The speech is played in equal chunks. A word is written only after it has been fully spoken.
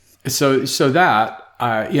So that,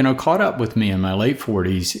 caught up with me in my late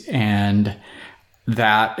 40s, and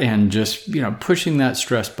just, pushing that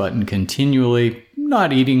stress button continually,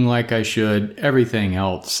 not eating like I should, everything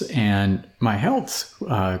else. And my health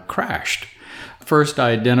crashed. First,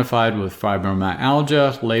 I identified with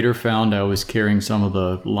fibromyalgia, later found I was carrying some of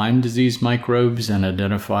the Lyme disease microbes and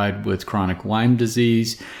identified with chronic Lyme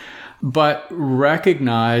disease, but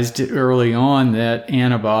recognized early on that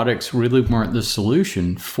antibiotics really weren't the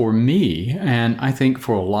solution for me, and I think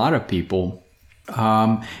for a lot of people,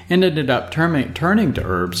 and ended up turning to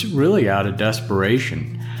herbs really out of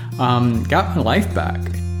desperation. Got my life back.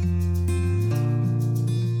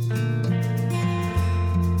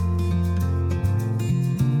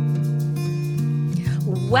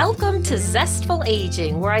 Welcome to Zestful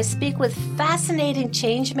Aging, where I speak with fascinating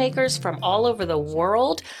changemakers from all over the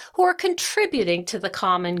world who are contributing to the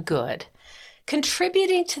common good.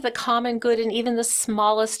 Contributing to the common good in even the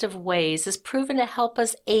smallest of ways is proven to help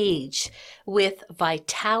us age with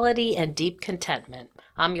vitality and deep contentment.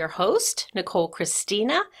 I'm your host, Nicole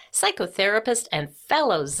Christina, psychotherapist and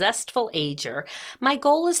fellow Zestful Ager. My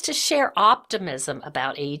goal is to share optimism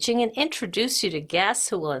about aging and introduce you to guests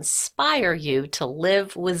who will inspire you to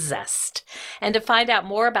live with zest. And to find out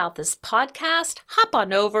more about this podcast, hop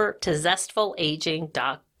on over to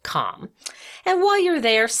zestfulaging.com. And while you're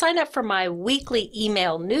there, sign up for my weekly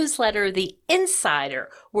email newsletter, The Insider,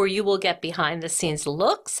 where you will get behind-the-scenes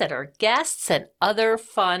looks at our guests and other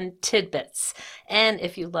fun tidbits. And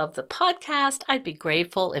if you love the podcast, I'd be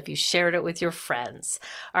grateful if you shared it with your friends.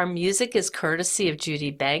 Our music is courtesy of Judy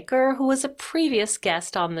Banker, who was a previous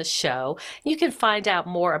guest on the show. You can find out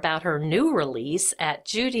more about her new release at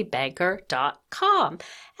judybanker.com.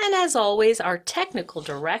 And as always, our technical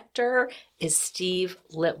director is Steve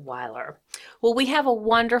Litweiler. Well, we have a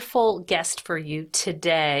wonderful guest for you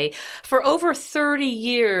today. For over 30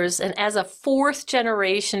 years, and as a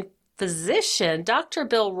fourth-generation physician, Dr.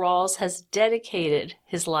 Bill Rawls has dedicated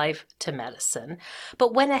his life to medicine.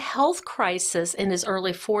 But when a health crisis in his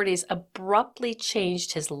early 40s abruptly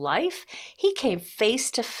changed his life, he came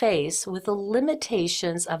face to face with the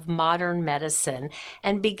limitations of modern medicine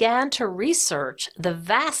and began to research the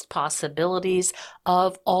vast possibilities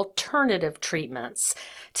of alternative treatments.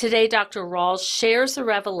 Today, Dr. Rawls shares the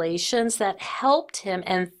revelations that helped him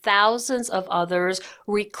and thousands of others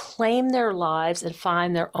reclaim their lives and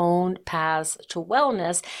find their own paths to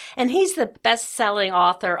wellness. And he's the best-selling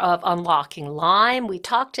author of Unlocking Lyme. We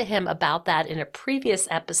talked to him about that in a previous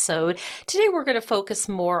episode. Today, we're going to focus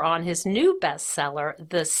more on his new bestseller,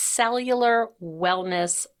 The Cellular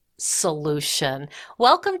Wellness Solution.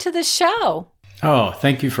 Welcome to the show. Oh,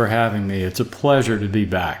 thank you for having me. It's a pleasure to be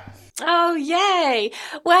back. Oh, yay.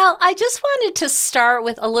 Well, I just wanted to start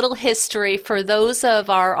with a little history for those of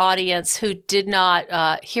our audience who did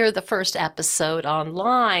not hear the first episode on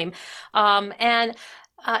Lyme.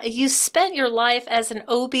 You spent your life as an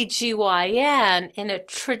OBGYN in a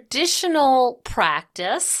traditional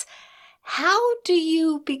practice. How do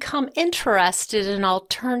you become interested in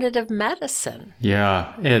alternative medicine?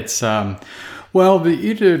 Yeah, it's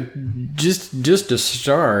just to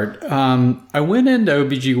start, I went into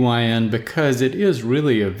OBGYN because it is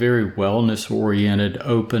really a very wellness-oriented,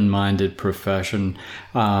 open-minded profession.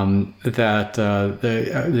 The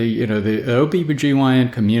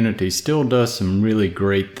OBGYN community still does some really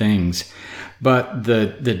great things. But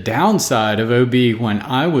the downside of OB when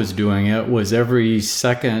I was doing it was I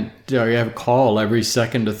have a call every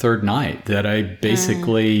second to third night that I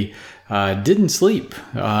basically didn't sleep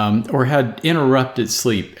or had interrupted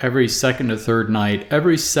sleep every second to third night,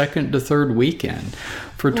 every second to third weekend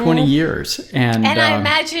for 20 years. And I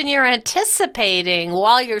imagine you're anticipating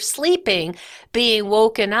while you're sleeping being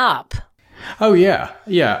woken up. Oh yeah.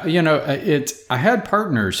 I had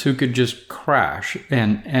partners who could just crash,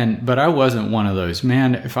 but I wasn't one of those.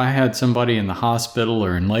 Man, if I had somebody in the hospital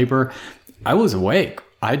or in labor, I was awake.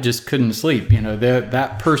 I just couldn't sleep.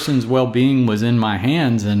 That person's well-being was in my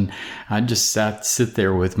hands, and I just sit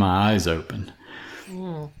there with my eyes open.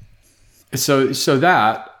 So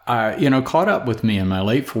that caught up with me in my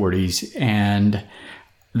late 40s, and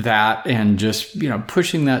just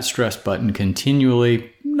pushing that stress button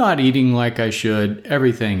continually, not eating like I should,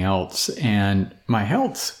 everything else, and my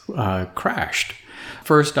health crashed.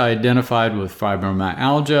 First, I identified with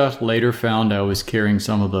fibromyalgia, later found I was carrying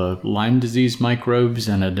some of the Lyme disease microbes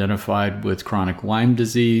and identified with chronic Lyme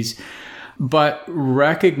disease, but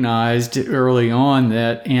recognized early on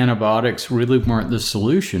that antibiotics really weren't the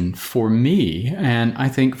solution for me, and I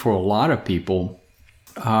think for a lot of people,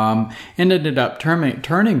 and ended up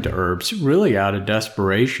turning to herbs really out of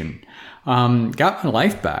desperation. Got my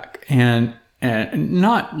life back, and and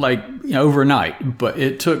not like overnight, but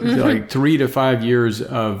it took like 3 to 5 years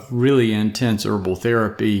of really intense herbal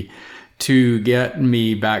therapy to get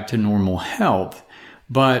me back to normal health.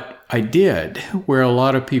 But I did, where a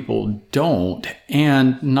lot of people don't.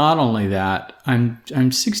 And not only that,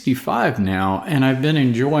 I'm 65 now, and I've been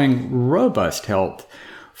enjoying robust health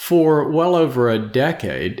for well over a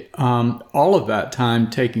decade. All of that time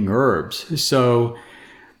taking herbs. So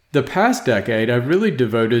the past decade, I've really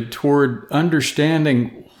devoted toward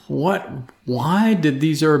understanding why did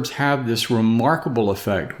these herbs have this remarkable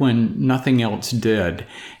effect when nothing else did?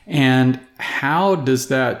 And how does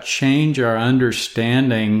that change our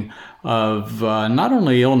understanding of not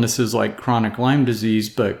only illnesses like chronic Lyme disease,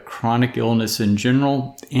 but chronic illness in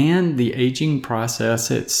general and the aging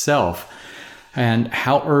process itself, and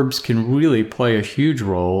how herbs can really play a huge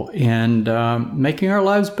role in making our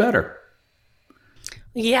lives better?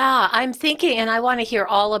 Yeah, I'm thinking, and I want to hear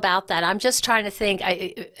all about that. I'm just trying to think,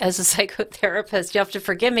 as a psychotherapist, you have to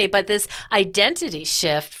forgive me, but this identity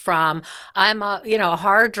shift from I'm a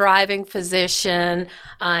hard driving physician,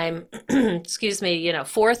 I'm, excuse me,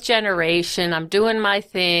 fourth generation, I'm doing my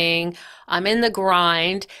thing, I'm in the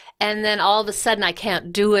grind, and then all of a sudden I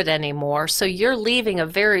can't do it anymore. So you're leaving a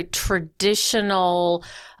very traditional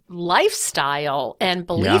lifestyle and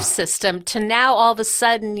belief system to now all of a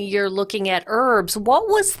sudden you're looking at herbs. What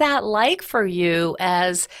was that like for you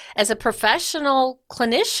as a professional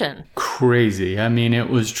clinician? Crazy. I mean, it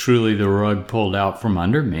was truly the rug pulled out from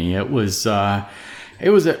under me. It was a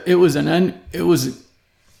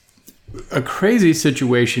crazy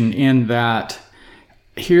situation in that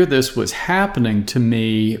here this was happening to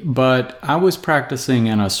me, but I was practicing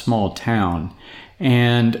in a small town,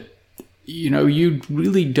 and you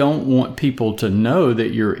really don't want people to know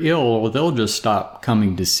that you're ill, or they'll just stop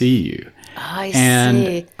coming to see you. I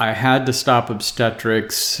see. I had to stop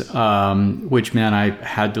obstetrics, which meant I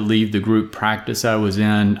had to leave the group practice I was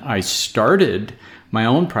in. I started my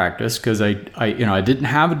own practice because I didn't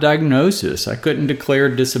have a diagnosis. I couldn't declare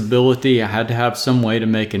disability. I had to have some way to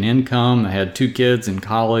make an income. I had 2 kids in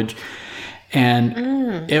college,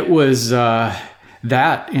 and it was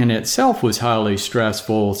that in itself was highly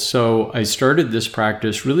stressful. So I started this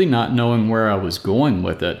practice really not knowing where I was going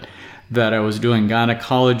with it, that I was doing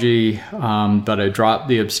gynecology, but I dropped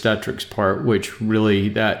the obstetrics part, which really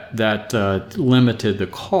that limited the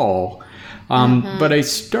call. But I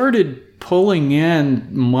started pulling in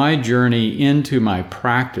my journey into my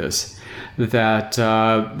practice, that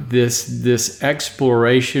this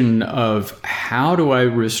exploration of how do I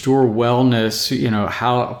restore wellness,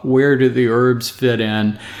 where do the herbs fit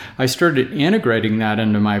in? I started integrating that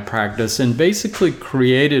into my practice and basically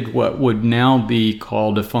created what would now be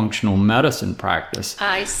called a functional medicine practice.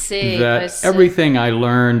 I see. Everything I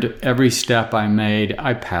learned, every step I made,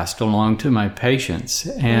 I passed along to my patients.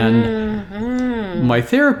 And my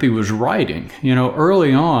therapy was writing.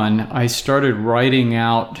 Early on, I started writing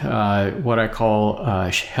out what I call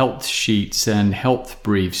health sheets and health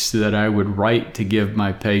briefs that I would write to give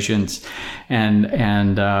my patients.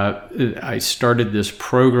 And I started this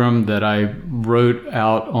program that I wrote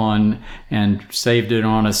out on and saved it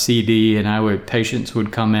on a CD, and patients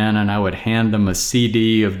would come in and I would hand them a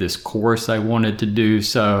CD of this course I wanted to do.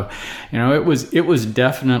 So, it was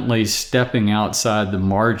definitely stepping outside the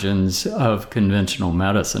margins of conventional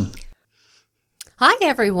medicine. Hi,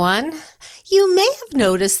 everyone. You may have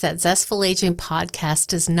noticed that Zestful Aging Podcast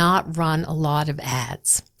does not run a lot of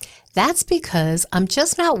ads. That's because I'm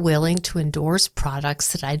just not willing to endorse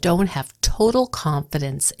products that I don't have total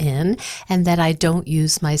confidence in and that I don't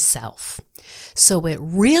use myself. So it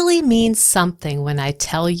really means something when I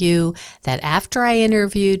tell you that after I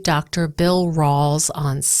interviewed Dr. Bill Rawls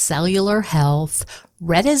on cellular health,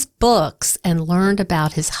 read his books, and learned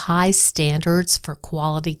about his high standards for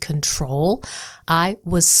quality control, I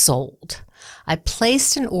was sold. I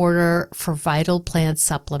placed an order for Vital Plant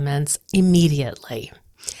supplements immediately.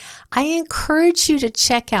 I encourage you to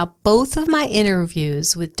check out both of my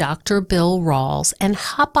interviews with Dr. Bill Rawls and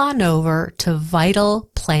hop on over to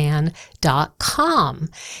vitalplan.com.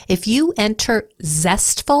 If you enter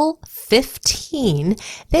Zestful15,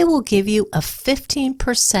 they will give you a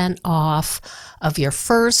 15% off of your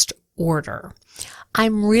first order.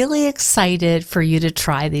 I'm really excited for you to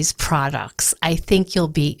try these products. I think you'll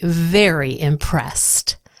be very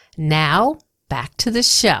impressed. Now, back to the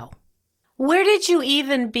show. Where did you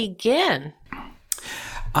even begin?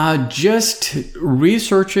 Just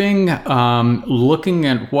researching, looking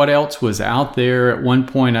at what else was out there. At one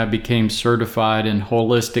point, I became certified in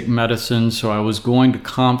holistic medicine, so I was going to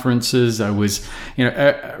conferences. I was,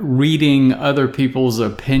 reading other people's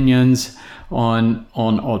opinions on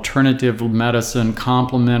alternative medicine,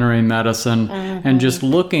 complementary medicine, and just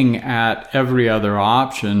looking at every other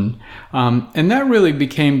option. And that really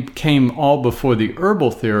came all before the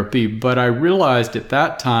herbal therapy. But I realized at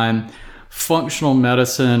that time, functional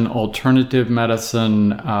medicine, alternative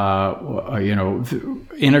medicine,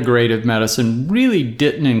 integrative medicine really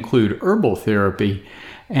didn't include herbal therapy.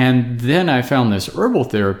 And then I found this herbal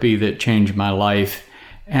therapy that changed my life.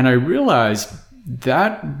 And I realized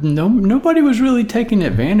that nobody was really taking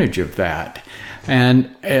advantage of that.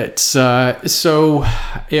 And it's so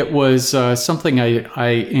it was something I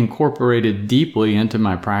incorporated deeply into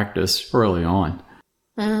my practice early on.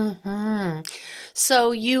 Mm-hmm.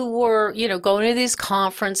 So you were, going to these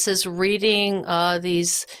conferences, reading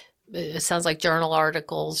these, it sounds like journal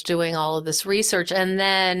articles, doing all of this research, and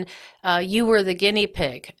then you were the guinea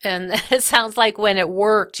pig. And it sounds like when it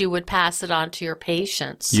worked, you would pass it on to your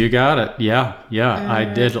patients. You got it. Yeah. I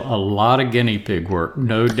did a lot of guinea pig work,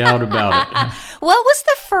 no doubt about it. What was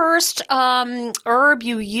the first herb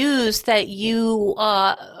you used that you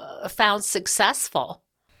found successful?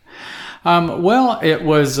 Well, it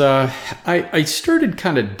was, I started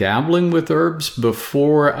kind of dabbling with herbs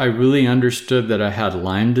before I really understood that I had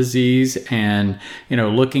Lyme disease, and,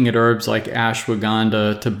 looking at herbs like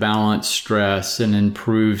ashwagandha to balance stress and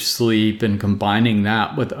improve sleep, and combining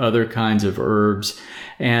that with other kinds of herbs,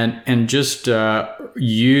 and just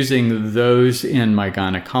using those in my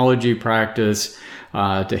gynecology practice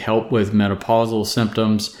to help with menopausal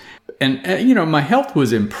symptoms. And, my health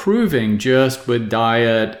was improving just with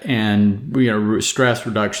diet and, stress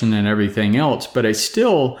reduction and everything else. But I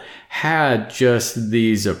still had just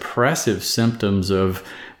these oppressive symptoms of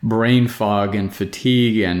brain fog and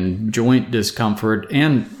fatigue and joint discomfort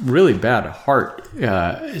and really bad heart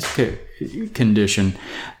condition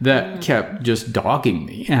that kept just dogging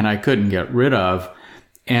me and I couldn't get rid of.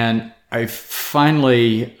 And I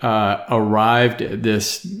finally arrived at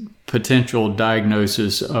this potential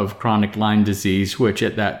diagnosis of chronic Lyme disease, which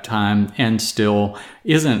at that time and still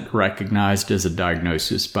isn't recognized as a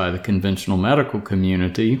diagnosis by the conventional medical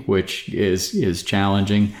community, which is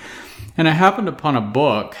challenging. And I happened upon a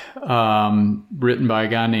book written by a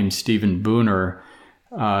guy named Stephen Booner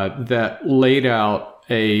that laid out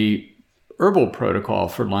a herbal protocol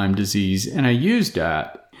for Lyme disease, and I used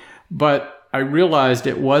that. But I realized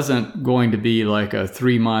it wasn't going to be like a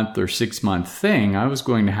 3-month or 6-month thing. I was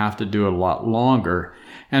going to have to do it a lot longer.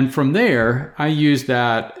 And from there, I used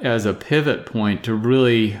that as a pivot point to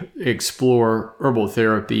really explore herbal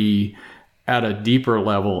therapy at a deeper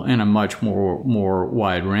level and a much more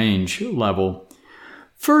wide range level.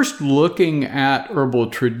 First looking at herbal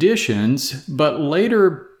traditions, but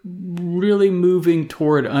later really moving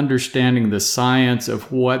toward understanding the science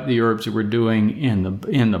of what the herbs were doing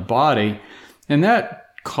in the body. And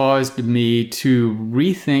that caused me to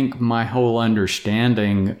rethink my whole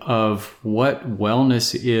understanding of what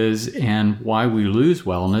wellness is and why we lose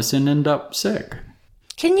wellness and end up sick.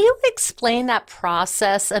 Can you explain that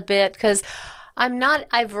process a bit? Because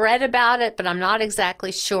I've read about it, but I'm not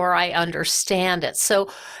exactly sure I understand it. So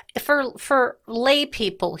for lay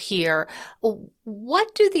people here,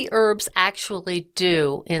 what do the herbs actually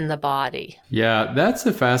do in the body? Yeah, that's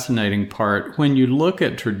the fascinating part. When you look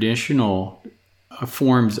at traditional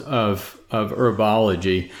forms of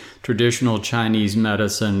herbology, traditional Chinese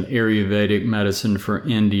medicine, Ayurvedic medicine for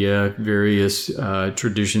India, various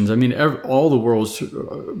traditions. I mean, all the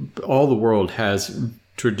world has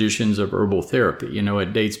traditions of herbal therapy.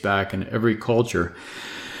 It dates back in every culture.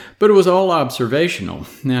 But it was all observational.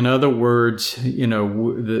 In other words,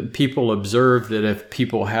 the people observed that if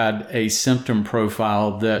people had a symptom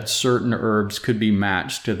profile, that certain herbs could be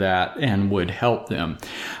matched to that and would help them.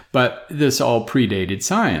 But this all predated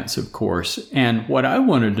science, of course. And what I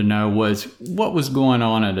wanted to know was what was going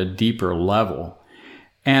on at a deeper level.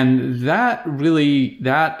 And that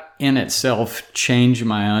in itself changed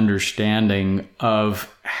my understanding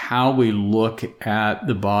of how we look at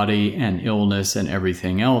the body and illness and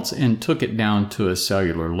everything else, and took it down to a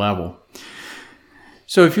cellular level.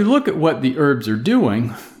 So if you look at what the herbs are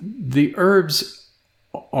doing, the herbs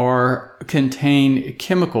contain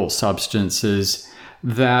chemical substances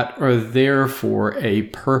that are there for a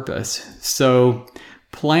purpose. So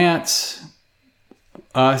plants,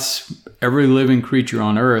 us, every living creature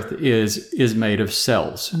on earth is made of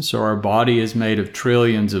cells. So our body is made of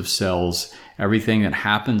trillions of cells. Everything that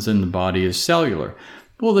happens in the body is cellular.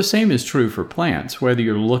 Well, the same is true for plants. Whether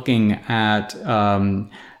you're looking at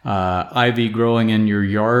ivy growing in your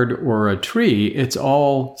yard or a tree, it's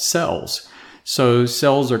all cells. So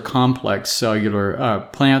cells are complex cellular,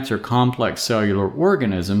 plants are complex cellular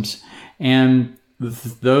organisms, and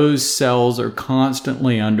those cells are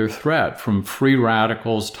constantly under threat from free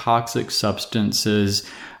radicals, toxic substances,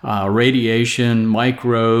 radiation,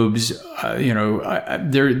 microbes.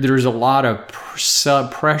 There's a lot of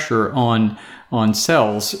pressure on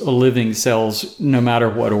cells, living cells, no matter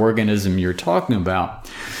what organism you're talking about.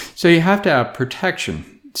 So you have to have protection.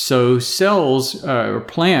 So cells or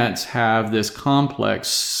plants have this complex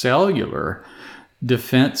cellular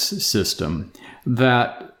defense system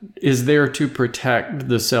that is there to protect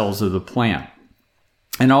the cells of the plant.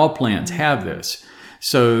 And all plants have this.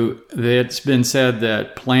 So it's been said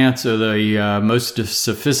that plants are the most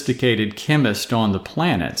sophisticated chemists on the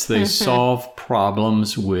planet. They solve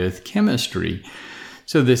problems with chemistry.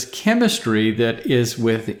 So this chemistry that is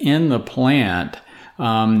within the plant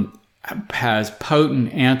has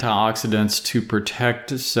potent antioxidants to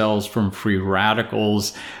protect cells from free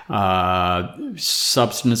radicals,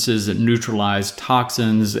 substances that neutralize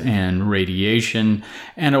toxins and radiation,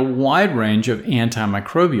 and a wide range of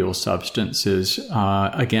antimicrobial substances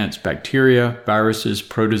against bacteria, viruses,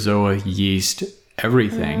 protozoa, yeast,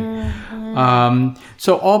 everything.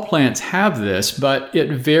 So all plants have this, but it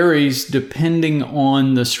varies depending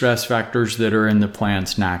on the stress factors that are in the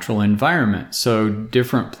plant's natural environment. So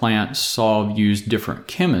different plants use different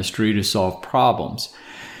chemistry to solve problems.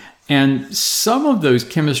 And some of those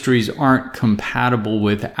chemistries aren't compatible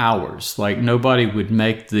with ours. Like nobody would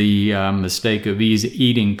make the mistake of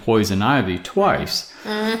eating poison ivy twice.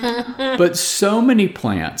 But so many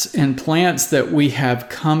plants, and plants that we have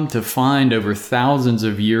come to find over thousands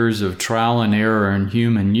of years of trial and error and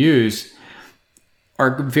human use,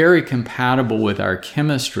 are very compatible with our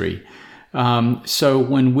chemistry. So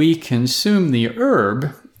when we consume the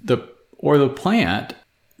herb or the plant,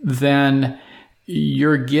 then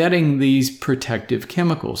you're getting these protective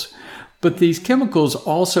chemicals. But these chemicals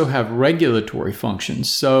also have regulatory functions.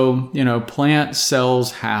 So, plant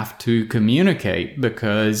cells have to communicate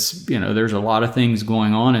because, there's a lot of things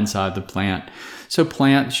going on inside the plant. So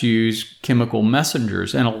plants use chemical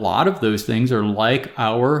messengers, and a lot of those things are like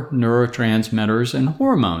our neurotransmitters and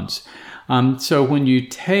hormones. So when you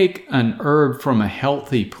take an herb from a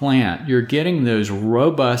healthy plant, you're getting those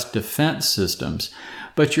robust defense systems.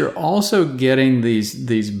 But you're also getting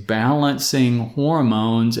these balancing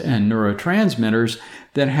hormones and neurotransmitters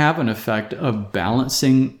that have an effect of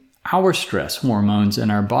balancing our stress hormones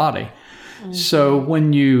in our body. So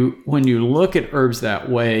when you look at herbs that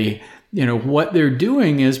way, what they're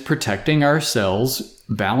doing is protecting our cells,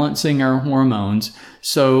 balancing our hormones.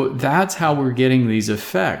 So that's how we're getting these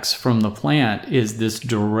effects from the plant, is this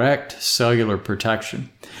direct cellular protection.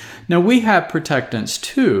 Now we have protectants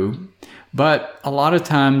too, but a lot of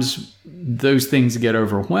times those things get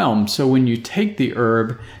overwhelmed. So when you take the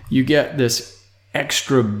herb, you get this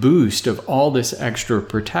extra boost of all this extra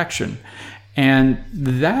protection. And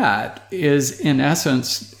that is, in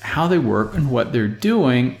essence, how they work and what they're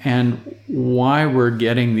doing and why we're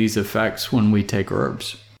getting these effects when we take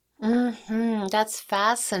herbs. That's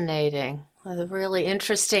fascinating. Really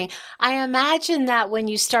interesting. I imagine that when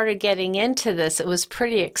you started getting into this, it was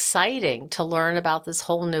pretty exciting to learn about this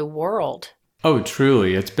whole new world. Oh,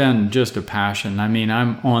 truly. It's been just a passion. I mean,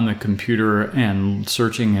 I'm on the computer and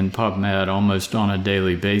searching in PubMed almost on a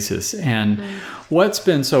daily basis. And what's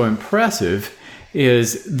been so impressive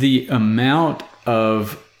is the amount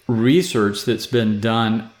of research that's been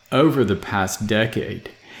done over the past decade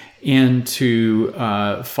into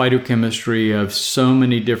phytochemistry of so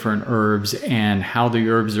many different herbs and how the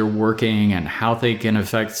herbs are working and how they can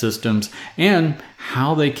affect systems and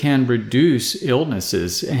how they can reduce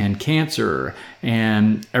illnesses and cancer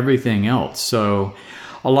and everything else. So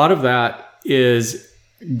a lot of that is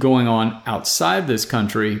going on outside this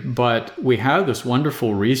country, but we have this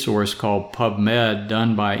wonderful resource called PubMed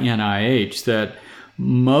done by NIH that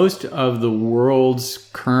most of the world's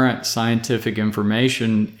current scientific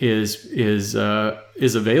information is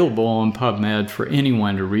available on PubMed for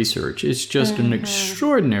anyone to research. It's just an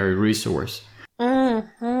extraordinary resource.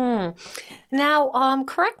 Now,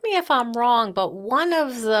 correct me if I'm wrong, but one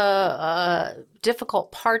of the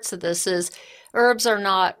difficult parts of this is herbs are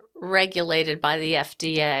not regulated by the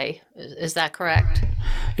FDA. Is that correct?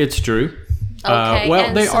 It's true.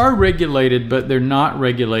 Okay, they are regulated, but they're not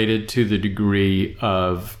regulated to the degree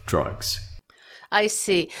of drugs. I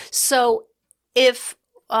see. So if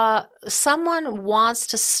someone wants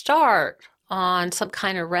to start on some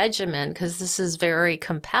kind of regimen, because this is very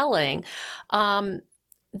compelling,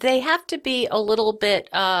 they have to be a little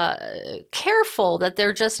bit careful that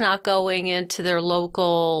they're just not going into their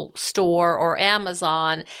local store or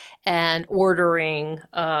Amazon and ordering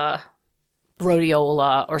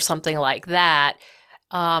rhodiola or something like that.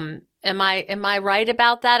 Am I right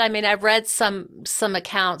about that? I mean, I've read some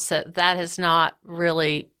accounts that has not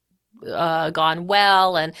really gone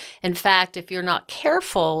well, and in fact, if you're not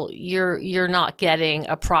careful, you're not getting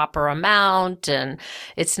a proper amount, and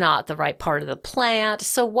it's not the right part of the plant.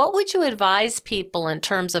 So, what would you advise people in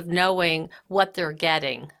terms of knowing what they're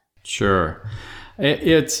getting? Sure.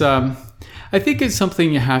 It's I think it's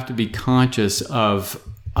something you have to be conscious of.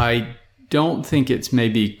 I don't think it's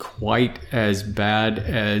maybe quite as bad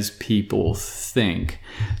as people think.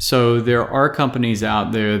 So there are companies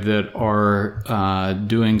out there that are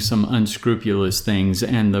doing some unscrupulous things,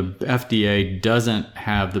 and the FDA doesn't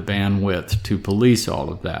have the bandwidth to police all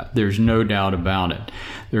of that. There's no doubt about it.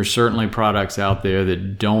 There's certainly products out there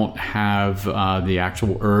that don't have the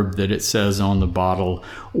actual herb that it says on the bottle,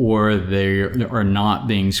 or they are not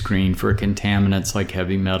being screened for contaminants like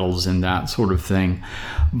heavy metals and that sort of thing.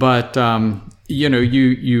 But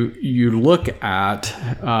you look at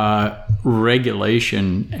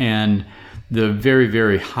regulation, and the very,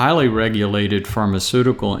 very highly regulated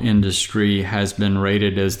pharmaceutical industry has been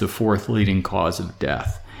rated as the fourth leading cause of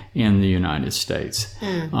death in the United States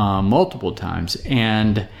multiple times.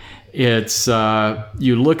 And it's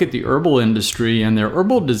you look at the herbal industry, and they're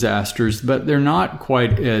herbal disasters, but they're not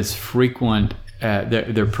quite as frequent.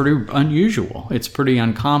 They're pretty unusual. It's pretty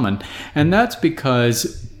uncommon. And that's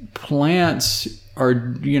because plants are,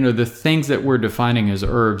 the things that we're defining as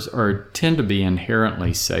herbs tend to be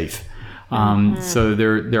inherently safe. So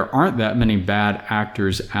there aren't that many bad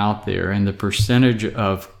actors out there, and the percentage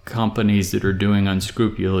of companies that are doing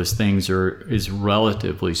unscrupulous things is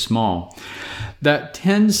relatively small. That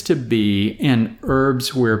tends to be in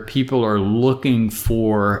herbs where people are looking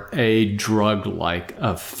for a drug-like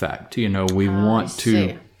effect. We want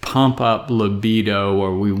to pump up libido,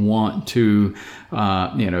 or we want to,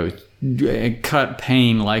 cut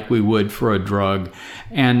pain like we would for a drug.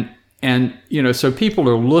 And so people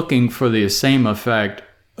are looking for the same effect,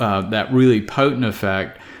 that really potent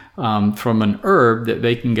effect, from an herb that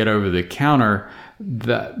they can get over the counter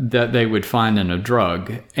that they would find in a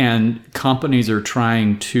drug. And companies are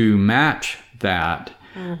trying to match that.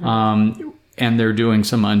 And they're doing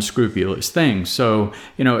some unscrupulous things. So,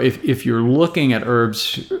 if you're looking at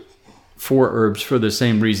herbs for the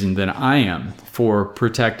same reason that I am, for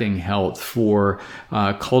protecting health, for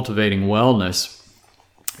cultivating wellness,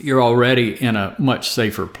 you're already in a much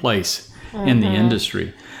safer place in the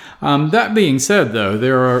industry. That being said, though,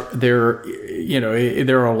 there are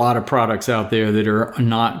a lot of products out there that are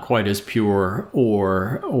not quite as pure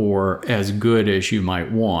or as good as you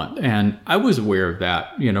might want. And I was aware of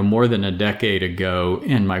that, more than a decade ago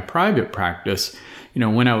in my private practice.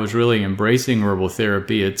 When I was really embracing herbal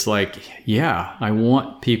therapy, it's like, I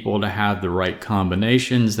want people to have the right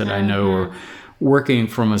combinations that I know are working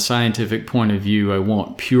from a scientific point of view. I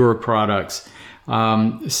want pure products.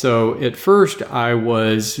 So at first I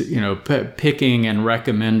was, picking and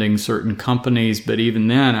recommending certain companies, but even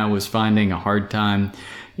then I was finding a hard time,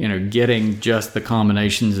 getting just the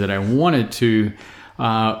combinations that I wanted to,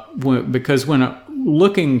 because when I'm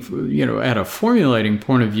looking, at a formulating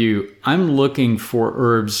point of view, I'm looking for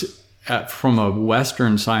herbs from a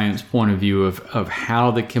Western science point of view of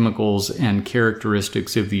how the chemicals and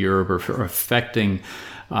characteristics of the herb are affecting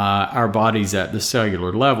our bodies at the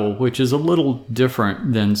cellular level, which is a little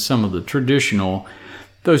different than some of the traditional.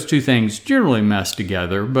 Those two things generally mess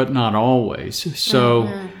together, but not always.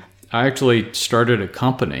 So I actually started a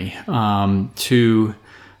company to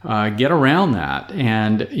get around that.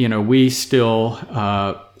 And, we still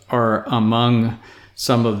are among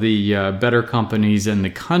some of the better companies in the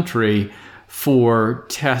country for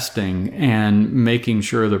testing and making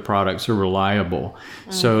sure the products are reliable.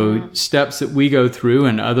 So steps that we go through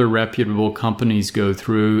and other reputable companies go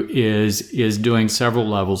through is doing several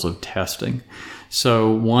levels of testing.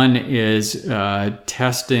 So one is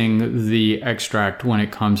testing the extract when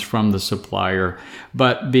it comes from the supplier,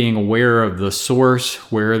 but being aware of the source,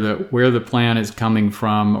 where the plant is coming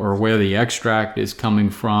from, or where the extract is coming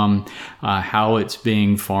from, how it's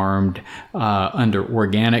being farmed under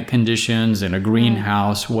organic conditions in a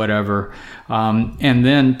greenhouse, whatever, and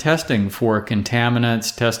then testing for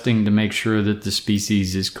contaminants, testing to make sure that the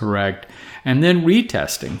species is correct, and then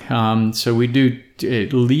retesting. So we do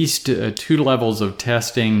at least 2 levels of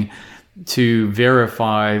testing to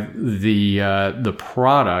verify the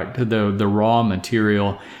product, the raw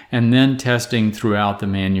material, and then testing throughout the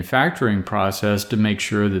manufacturing process to make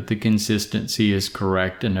sure that the consistency is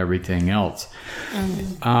correct and everything else.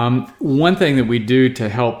 One thing that we do to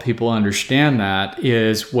help people understand that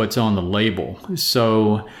is what's on the label.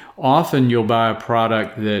 So often you'll buy a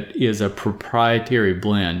product that is a proprietary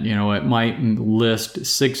blend. It might list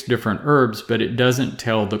 6 different herbs, but it doesn't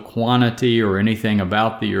tell the quantity or anything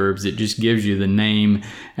about the herbs. It just gives you the name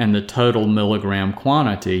and the total milligram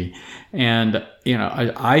quantity. And,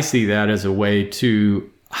 I see that as a way to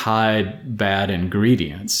hide bad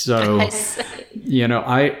ingredients. So, what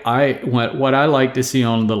I like to see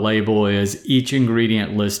on the label is each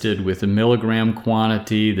ingredient listed with the milligram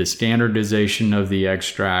quantity, the standardization of the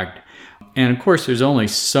extract. And of course, there's only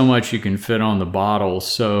so much you can fit on the bottle.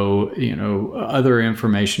 So, other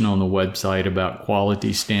information on the website about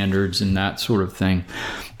quality standards and that sort of thing.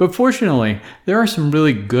 But fortunately, there are some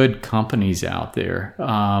really good companies out there.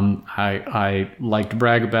 I like to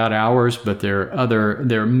brag about ours, but there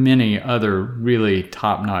are many other really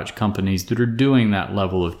top-notch companies that are doing that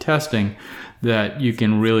level of testing that you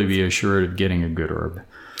can really be assured of getting a good herb.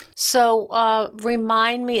 So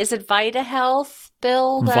remind me, is it VitaHealth,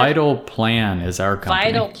 Bill? Vital Plan is our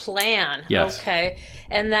company. Vital Plan. Yes. Okay.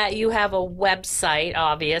 And that you have a website,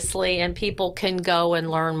 obviously, and people can go and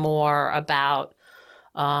learn more about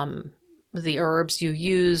the herbs you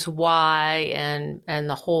use, why, and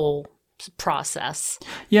the whole process.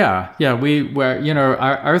 Yeah.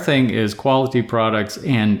 Our thing is quality products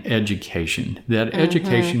and education. That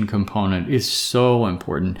education component is so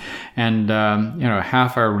important. And,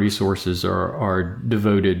 half our resources are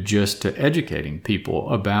devoted just to educating people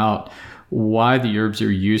about why the herbs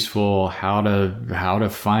are useful, how to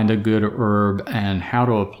find a good herb, and how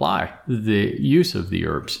to apply the use of the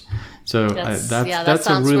herbs. So that's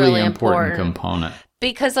a really important component.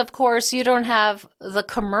 Because, of course, you don't have the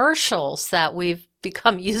commercials that we've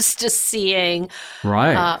become used to seeing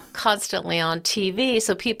constantly on TV.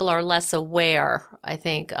 So people are less aware, I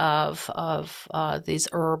think, of these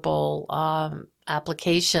herbal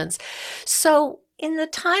applications. So in the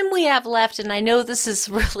time we have left, and I know this is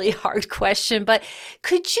a really hard question, but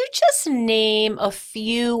could you just name a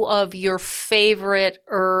few of your favorite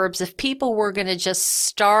herbs if people were going to just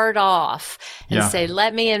start off and say,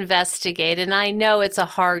 let me investigate? And I know it's a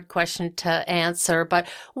hard question to answer, but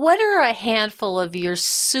what are a handful of your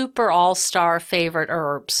super all-star favorite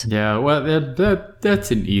herbs? Yeah, well,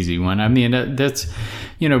 that's an easy one. I mean, that's,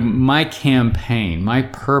 my campaign, my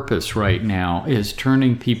purpose right now is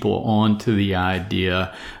turning people on to the idea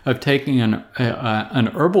of taking an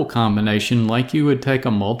herbal combination like you would take a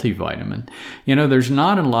multivitamin. There's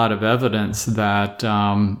not a lot of evidence that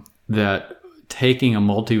taking a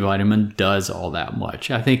multivitamin does all that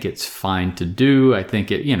much. I think it's fine to do. I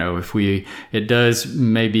think it does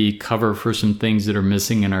maybe cover for some things that are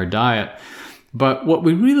missing in our diet. But what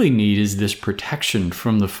we really need is this protection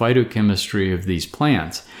from the phytochemistry of these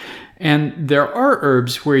plants. And there are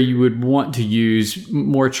herbs where you would want to use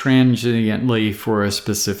more transiently for a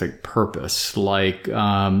specific purpose, like,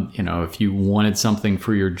 if you wanted something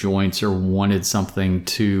for your joints or wanted something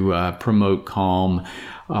to promote calm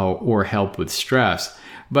or help with stress.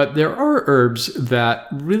 But there are herbs that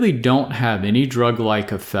really don't have any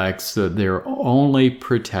drug-like effects, that they're only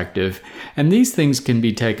protective. And these things can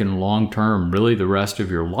be taken long-term, really the rest of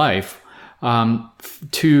your life,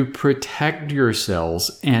 to protect your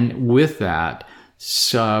cells, and with that,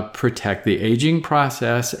 protect the aging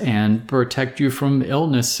process and protect you from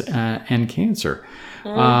illness and cancer.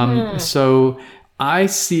 So I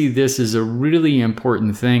see this as a really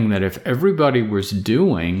important thing that if everybody was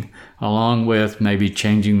doing, along with maybe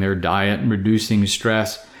changing their diet and reducing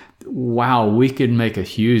stress, wow, we could make a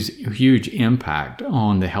huge impact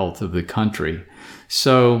on the health of the country.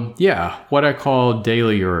 So, what I call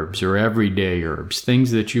daily herbs or everyday herbs,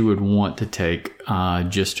 things that you would want to take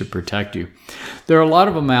just to protect you. There are a lot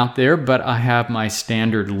of them out there, but I have my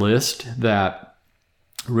standard list that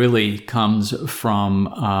really comes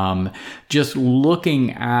from just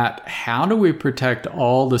looking at how do we protect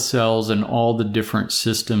all the cells and all the different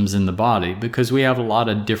systems in the body, because we have a lot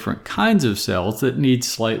of different kinds of cells that need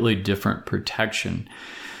slightly different protection.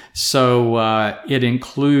 So it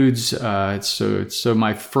includes, so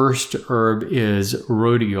my first herb is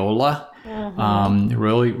rhodiola.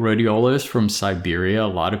 Rhodiola is from Siberia. A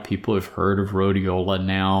lot of people have heard of rhodiola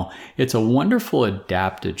now. It's a wonderful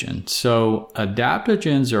adaptogen. So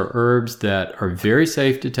adaptogens are herbs that are very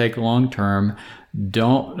safe to take long term,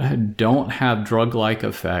 don't have drug-like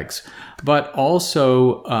effects, but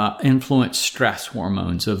also influence stress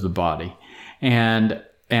hormones of the body. And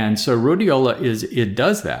so rhodiola it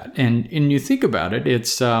does that. And you think about it,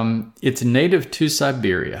 it's native to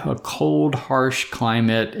Siberia, a cold, harsh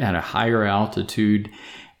climate at a higher altitude.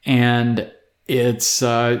 And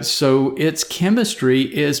so its chemistry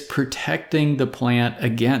is protecting the plant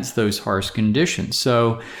against those harsh conditions.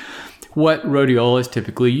 So what rhodiola is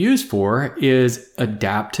typically used for is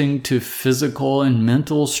adapting to physical and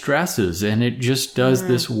mental stresses. And it just does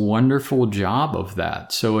this wonderful job of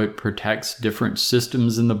that. So it protects different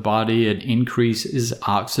systems in the body. It increases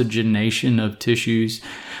oxygenation of tissues.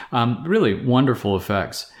 Really wonderful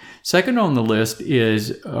effects. Second on the list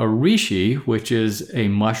is reishi, which is a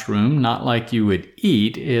mushroom, not like you would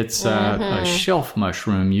eat. It's a shelf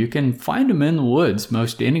mushroom. You can find them in the woods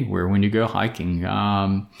most anywhere when you go hiking.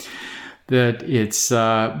 But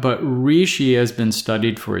reishi has been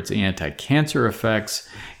studied for its anti-cancer effects.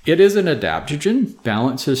 It is an adaptogen,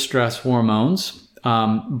 balances stress hormones,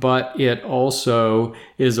 but it also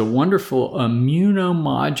is a wonderful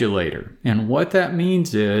immunomodulator. And what that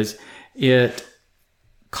means is it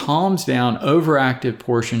calms down overactive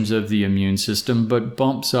portions of the immune system, but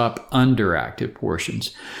bumps up underactive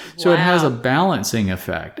portions. So It has a balancing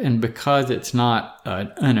effect. And because it's not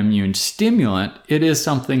an immune stimulant, it is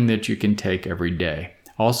something that you can take every day.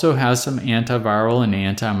 Also has some antiviral and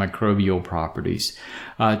antimicrobial properties.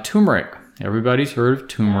 Turmeric. Everybody's heard of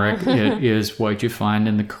turmeric. It is what you find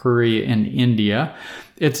in the curry in India.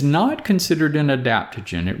 It's not considered an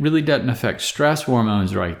adaptogen. It really doesn't affect stress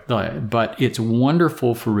hormones, right? But it's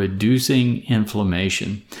wonderful for reducing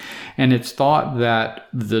inflammation. And it's thought that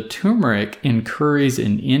the turmeric in curries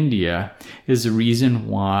in India is the reason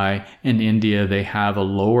why in India they have a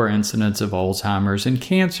lower incidence of Alzheimer's and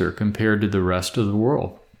cancer compared to the rest of the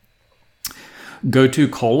world. Gotu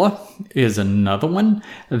kola is another one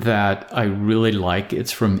that I really like.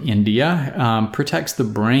 It's from India. Protects the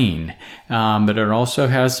brain, but it also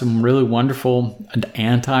has some really wonderful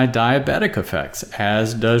anti-diabetic effects,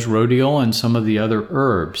 as does rhodiola and some of the other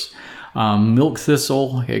herbs. Milk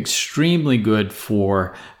thistle, extremely good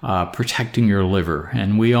for protecting your liver.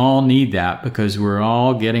 And we all need that because we're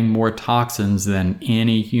all getting more toxins than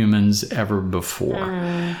any humans ever before.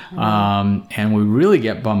 And we really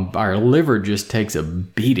get our liver just takes a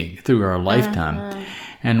beating through our lifetime.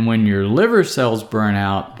 And when your liver cells burn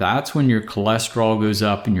out, that's when your cholesterol goes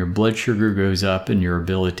up and your blood sugar goes up and your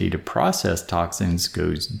ability to process toxins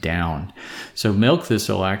goes down. So milk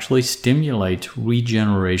thistle actually stimulates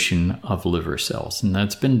regeneration of liver cells, and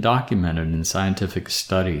that's been documented in scientific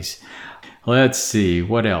studies. Let's see,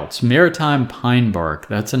 what else? Maritime pine bark,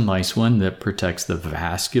 that's a nice one that protects the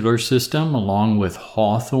vascular system, along with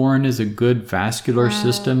hawthorn is a good vascular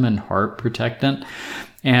system and heart protectant.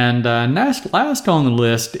 And last on the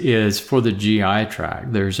list is for the GI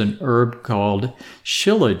tract. There's an herb called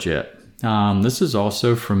shilajit. This is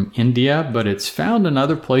also from India, but it's found in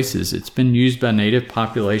other places. It's been used by native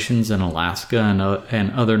populations in Alaska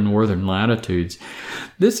and other northern latitudes.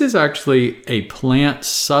 This is actually a plant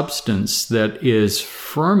substance that is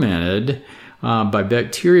fermented by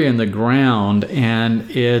bacteria in the ground, and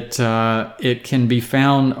it can be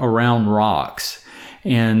found around rocks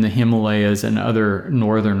in the Himalayas and other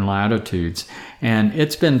northern latitudes. And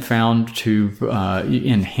it's been found to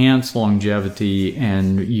enhance longevity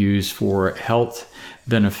and use for health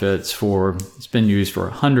benefits it's been used for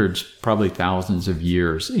hundreds, probably thousands of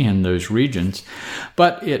years in those regions.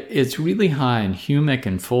 But it's really high in humic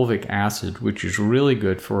and fulvic acid, which is really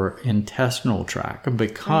good for intestinal tract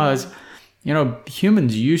because,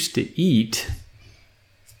 humans used to eat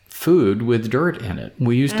food with dirt in it.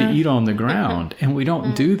 We used to eat on the ground, and we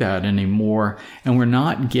don't do that anymore. And we're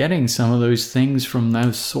not getting some of those things from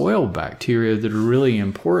those soil bacteria that are really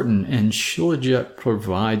important, and shilajit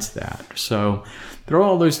provides that. So throw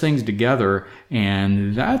all those things together,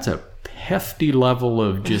 and that's a hefty level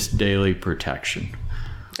of just daily protection.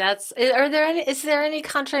 Is there any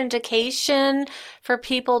contraindication for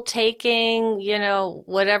people taking,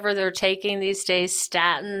 whatever they're taking these days,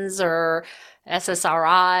 statins or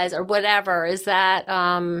SSRIs or whatever? Is that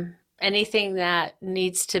anything that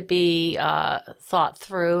needs to be thought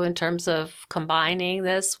through in terms of combining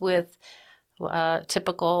this with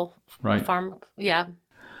typical farm? Yeah.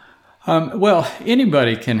 Well,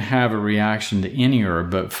 anybody can have a reaction to any herb,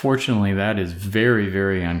 but fortunately that is very,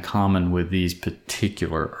 very uncommon with these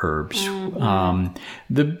particular herbs.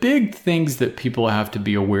 The big things that people have to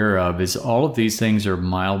be aware of is all of these things are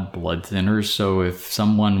mild blood thinners. So if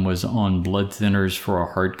someone was on blood thinners for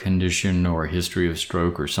a heart condition or a history of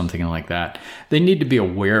stroke or something like that, they need to be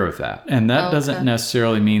aware of that. And that doesn't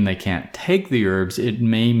necessarily mean they can't take the herbs. It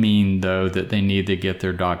may mean, though, that they need to get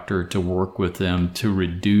their doctor to work with them to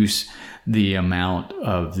reduce the amount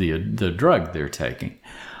of the drug they're taking.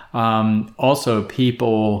 Also,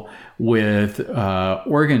 people with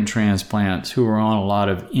organ transplants who are on a lot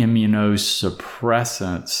of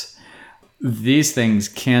immunosuppressants these things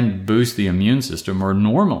can boost the immune system or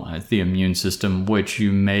normalize the immune system, which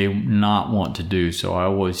you may not want to do. So I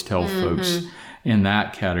always tell folks in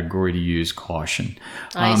that category to use caution.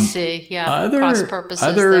 I see. Yeah. Cross purposes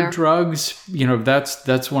other there. drugs,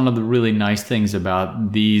 that's one of the really nice things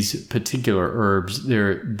about these particular herbs.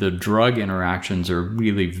 The drug interactions are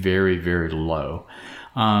really very, very low.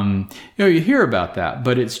 You hear about that,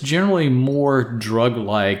 but it's generally more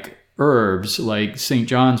drug-like herbs, like St.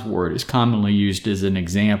 John's wort is commonly used as an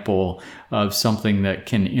example of something that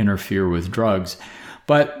can interfere with drugs.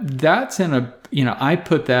 But that's I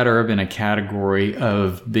put that herb in a category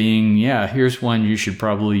of being, here's one you should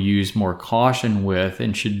probably use more caution with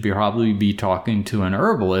and should probably be talking to an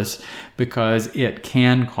herbalist, because it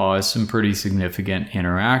can cause some pretty significant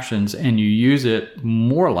interactions and you use it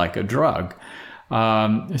more like a drug.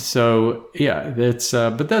 But that's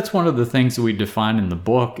one of the things that we define in the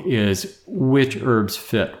book is which herbs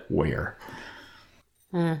fit where.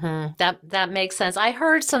 That makes sense. I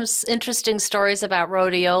heard some interesting stories about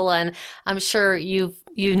rhodiola, and I'm sure you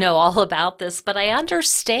know all about this, but I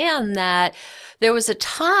understand that there was a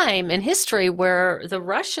time in history where the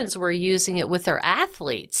Russians were using it with their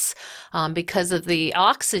athletes because of the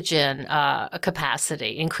oxygen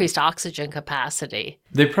capacity, increased oxygen capacity.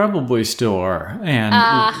 They probably still are.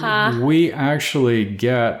 And we actually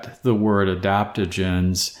get the word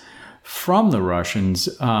adaptogens from the Russians.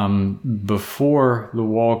 Before the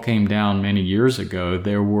wall came down many years ago,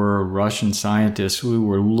 there were Russian scientists who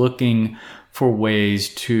were looking for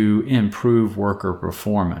ways to improve worker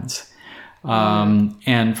performance.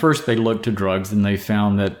 And first they looked to drugs and they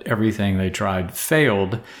found that everything they tried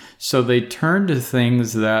failed. So they turned to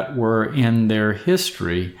things that were in their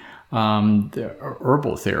history, the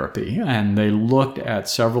herbal therapy. And they looked at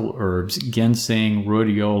several herbs, ginseng,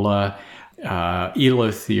 rhodiola,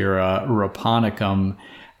 Eleuthera, Raponicum,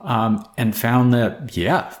 and found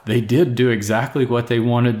that, they did do exactly what they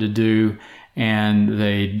wanted to do. And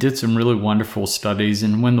they did some really wonderful studies.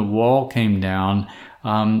 And when the wall came down,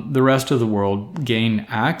 the rest of the world gained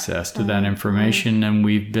access to that information, and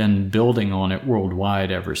we've been building on it worldwide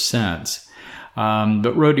ever since.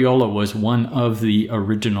 But rhodiola was one of the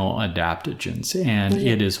original adaptogens, and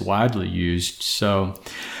it is widely used. So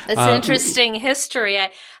it's interesting history.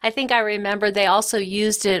 I think I remember they also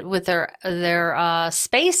used it with their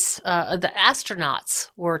space. The astronauts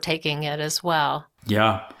were taking it as well.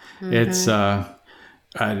 Yeah, it's a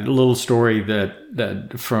little story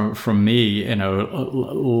that from me,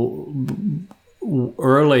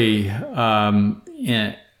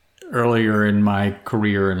 earlier in my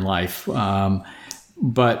career in life,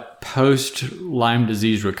 but post Lyme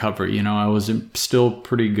disease recovery, I was still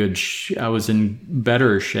pretty good. I was in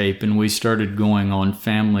better shape, and we started going on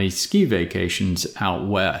family ski vacations out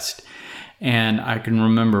west. And I can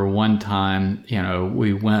remember one time,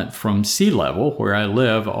 we went from sea level, where I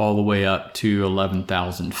live, all the way up to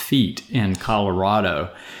 11,000 feet in Colorado.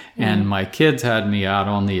 And my kids had me out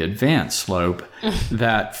on the advanced slope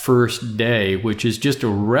that first day, which is just a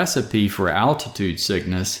recipe for altitude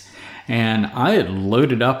sickness. And I had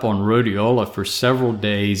loaded up on rhodiola for several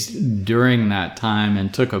days during that time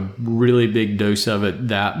and took a really big dose of it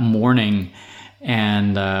that morning.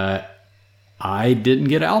 And I didn't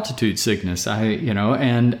get altitude sickness.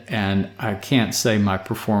 And I can't say my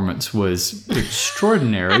performance was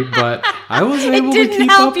extraordinary, but I was able to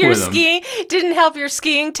keep up with them. Didn't help your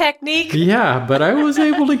skiing technique. Yeah, but I was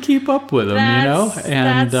able to keep up with them,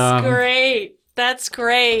 And that's great. That's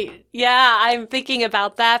great. Yeah, I'm thinking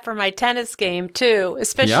about that for my tennis game too,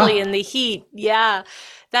 especially in the heat. Yeah.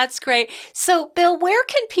 That's great. So, Bill, where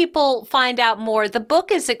can people find out more? The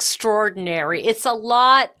book is extraordinary. It's a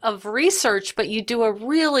lot of research, but you do a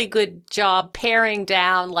really good job paring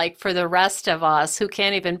down, like for the rest of us who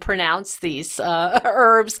can't even pronounce these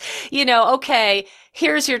herbs, okay,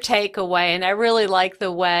 here's your takeaway. And I really like the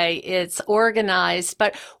way it's organized.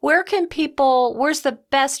 But where's the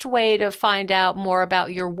best way to find out more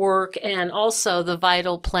about your work and also the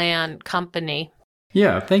Vital Plan company?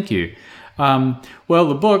 Yeah, thank you. Well,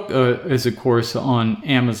 the book is, of course, on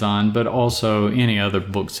Amazon, but also any other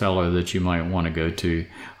bookseller that you might want to go to.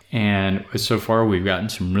 And so far, we've gotten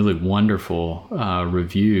some really wonderful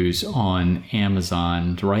reviews on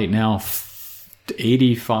Amazon. Right now,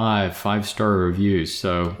 85 five-star reviews.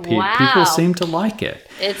 So people seem to like it.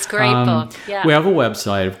 It's a great book. Yeah. We have a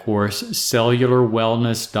website, of course,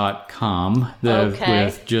 cellularwellness.com,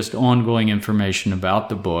 with just ongoing information about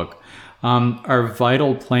the book. Our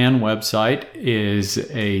Vital Plan website is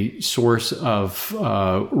a source of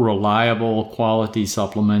reliable quality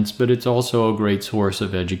supplements, but it's also a great source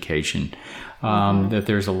of education. That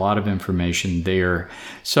there's a lot of information there.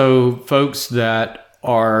 So folks that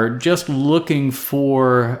are just looking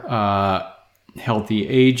for healthy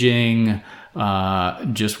aging,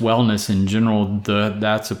 just wellness in general,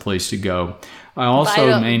 that's a place to go. I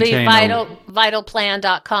also maintain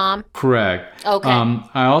vitalplan.com. Correct. Okay.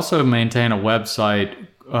 I also maintain a website,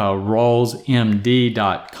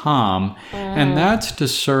 rawlsmd.com, and that's to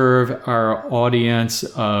serve our audience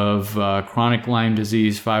of chronic Lyme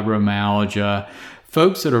disease, fibromyalgia,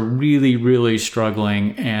 folks that are really, really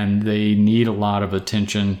struggling and they need a lot of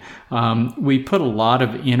attention. We put a lot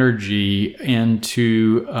of energy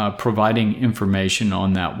into providing information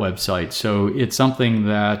on that website. So it's something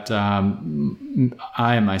that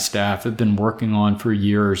I and my staff have been working on for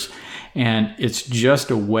years. And it's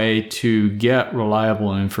just a way to get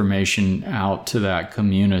reliable information out to that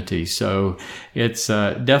community. So it's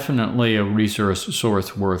definitely a resource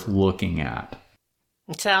worth looking at.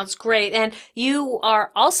 Sounds great. And you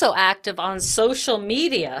are also active on social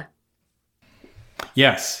media.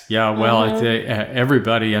 Yes. Yeah. Well, I think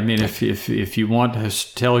everybody, I mean, if you want to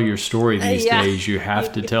tell your story these days, you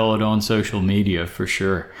have to tell it on social media for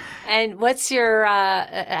sure. And what's your,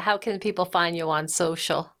 how can people find you on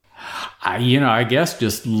social? I guess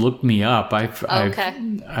just look me up. But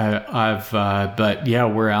yeah,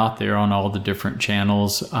 we're out there on all the different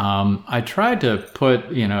channels. I try to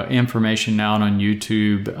put, information out on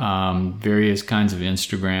YouTube, various kinds of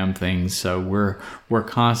Instagram things. So we're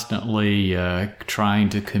constantly trying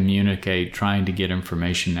to communicate, trying to get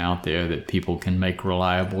information out there that people can make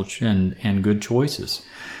reliable and good choices.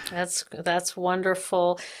 That's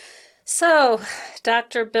wonderful. So,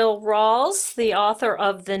 Dr. Bill Rawls, the author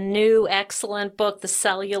of the new excellent book, The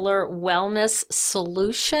Cellular Wellness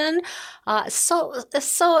Solution. So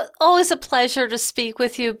always a pleasure to speak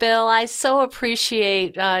with you, Bill. I so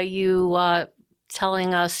appreciate you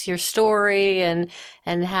telling us your story and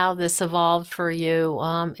how this evolved for you.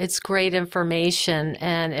 It's great information,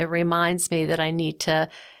 and it reminds me that I need to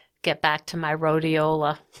get back to my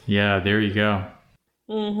rhodiola. Yeah, there you go.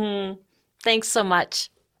 Thanks so much.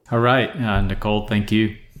 All right, Nicole, thank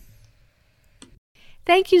you.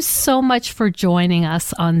 Thank you so much for joining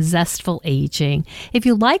us on Zestful Aging. If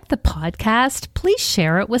you like the podcast, please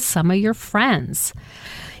share it with some of your friends.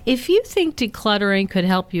 If you think decluttering could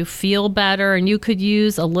help you feel better and you could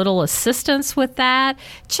use a little assistance with that,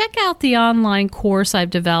 check out the online course I've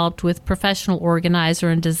developed with professional organizer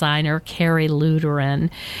and designer Carrie Luderin.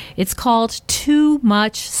 It's called Too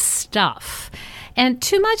Much Stuff. And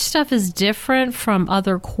Too Much Stuff is different from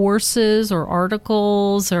other courses or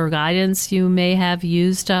articles or guidance you may have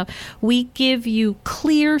used up. We give you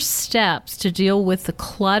clear steps to deal with the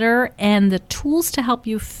clutter and the tools to help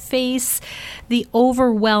you face the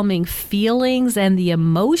overwhelming feelings and the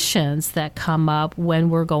emotions that come up when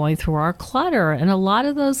we're going through our clutter. And a lot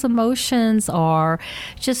of those emotions are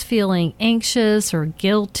just feeling anxious or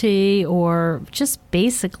guilty or just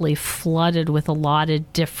basically flooded with a lot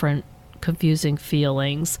of different confusing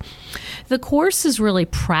feelings. The course is really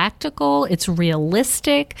practical. It's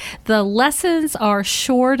realistic. The lessons are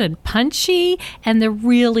short and punchy, and they're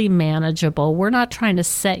really manageable. We're not trying to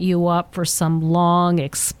set you up for some long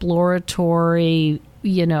exploratory,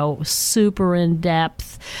 super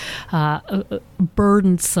in-depth,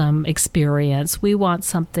 burdensome experience. We want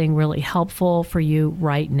something really helpful for you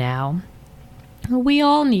right now. We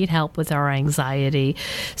all need help with our anxiety.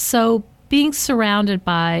 So being surrounded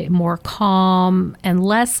by more calm and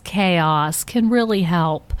less chaos can really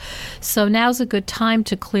help. So now's a good time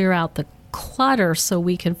to clear out the clutter so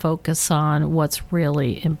we can focus on what's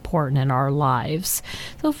really important in our lives.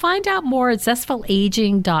 So find out more at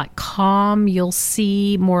zestfulaging.com. You'll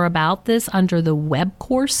see more about this under the web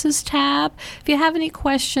courses tab. If you have any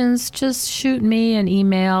questions, just shoot me an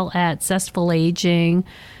email at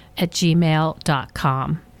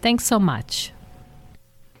zestfulaging@gmail.com. Thanks so much.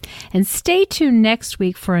 And stay tuned next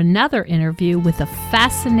week for another interview with a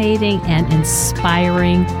fascinating and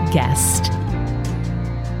inspiring guest.